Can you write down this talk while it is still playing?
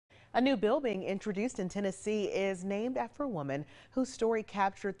A new bill being introduced in Tennessee is named after a woman whose story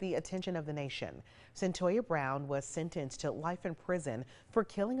captured the attention of the nation. Cyntoia Brown was sentenced to life in prison for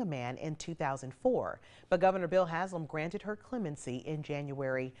killing a man in 2004, but Governor Bill Haslam granted her clemency in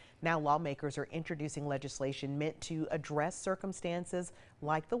January. Now lawmakers are introducing legislation meant to address circumstances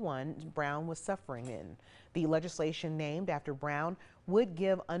like the one Brown was suffering in. The legislation, named after Brown, would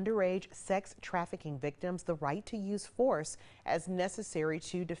give underage sex trafficking victims the right to use force as necessary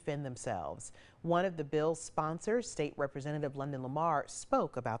to defend themselves. One of the bill's sponsors, State Representative Lamar,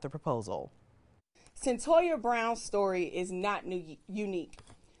 spoke about the proposal. Cyntoia Brown's story is not unique.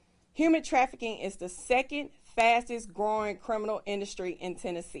 Human trafficking is the second fastest growing criminal industry in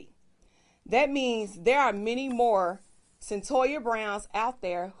Tennessee. That means there are many more Cyntoia Browns out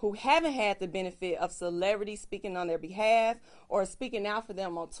there who haven't had the benefit of celebrities speaking on their behalf or speaking out for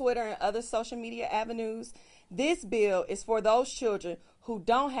them on Twitter and other social media avenues. This bill is for those children who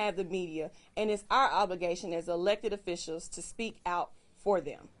don't have the media, and it's our obligation as elected officials to speak out for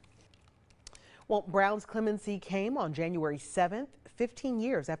them. Well, Brown's clemency came on January 7th, 15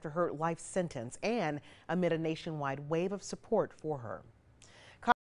 years after her life sentence, and amid a nationwide wave of support for her.